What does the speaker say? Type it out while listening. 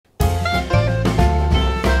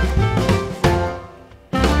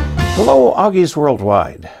Hello, Augies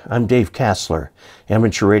Worldwide. I'm Dave Kassler,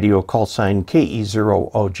 amateur radio call sign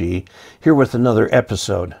KE0OG, here with another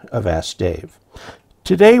episode of Ask Dave.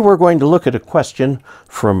 Today we're going to look at a question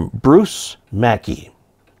from Bruce Mackey.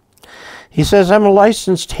 He says, I'm a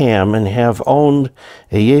licensed ham and have owned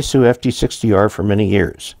a Yaesu FT60R for many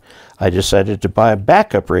years. I decided to buy a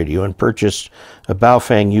backup radio and purchased a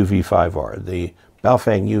Boafeng UV-5R. The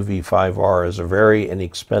Boafeng UV-5R is a very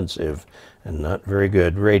inexpensive and not very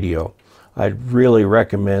good radio. I'd really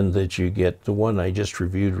recommend that you get the one I just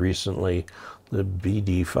reviewed recently, the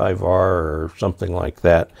BD5R or something like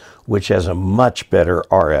that, which has a much better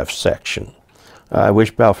RF section. I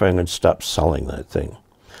wish Boafeng would stop selling that thing.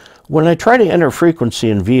 When I try to enter frequency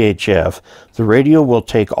in VHF, the radio will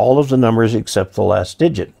take all of the numbers except the last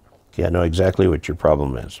digit. Okay, I know exactly what your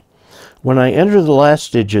problem is. When I enter the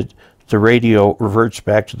last digit, the radio reverts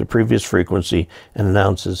back to the previous frequency and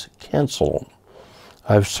announces cancel.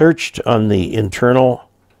 I've searched on the internet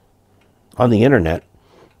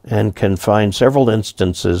and can find several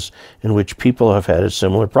instances in which people have had a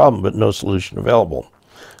similar problem, but no solution available.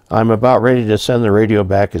 I'm about ready to send the radio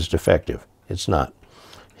back as defective. It's not.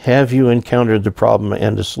 Have you encountered the problem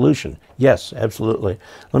and a solution? Yes, absolutely.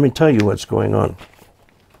 Let me tell you what's going on.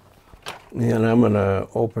 And I'm going to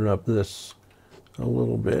open up this a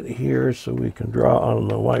little bit here so we can draw on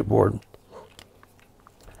the whiteboard.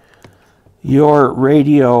 Your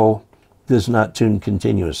radio does not tune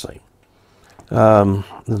continuously. The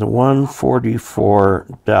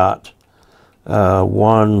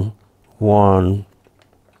 144.11,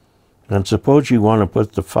 and suppose you want to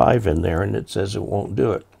put the 5 in there and it says it won't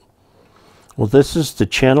do it. Well, this is the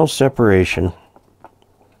channel separation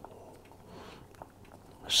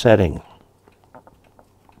setting.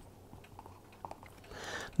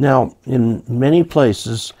 Now, in many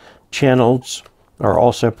places, channels are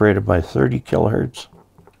all separated by 30 kilohertz,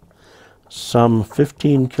 some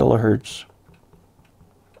 15 kilohertz.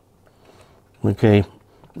 Okay,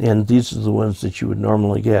 and these are the ones that you would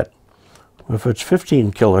normally get. If it's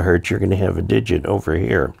 15 kilohertz, you're going to have a digit over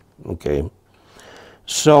here. Okay,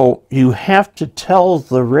 so you have to tell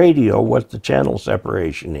the radio what the channel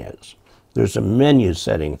separation is. There's a menu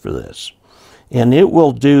setting for this, and it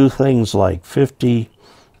will do things like 50,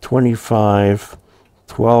 25,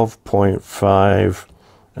 12.5,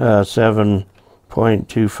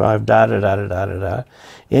 7.25, da.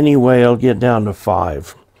 Anyway, it'll get down to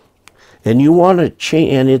 5. And you want to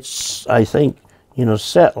change, and it's, I think,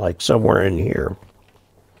 set like somewhere in here.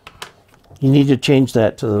 You need to change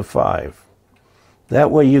that to the 5.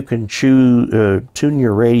 That way you can tune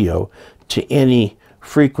your radio to any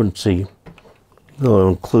frequency. It'll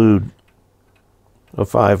include a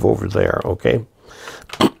 5 over there, okay?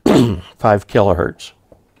 5 kilohertz.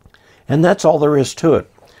 And that's all there is to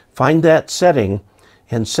it. Find that setting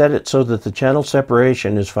and set it so that the channel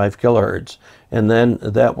separation is 5 kilohertz. And then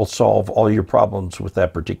that will solve all your problems with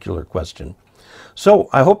that particular question. So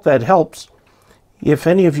I hope that helps. If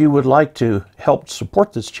any of you would like to help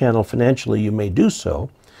support this channel financially, you may do so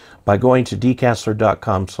by going to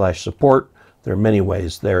dkassler.com/support. There are many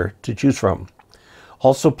ways there to choose from.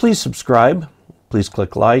 Also, please subscribe, please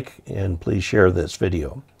click like, and please share this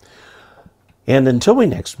video. And until we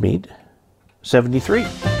next meet, 73.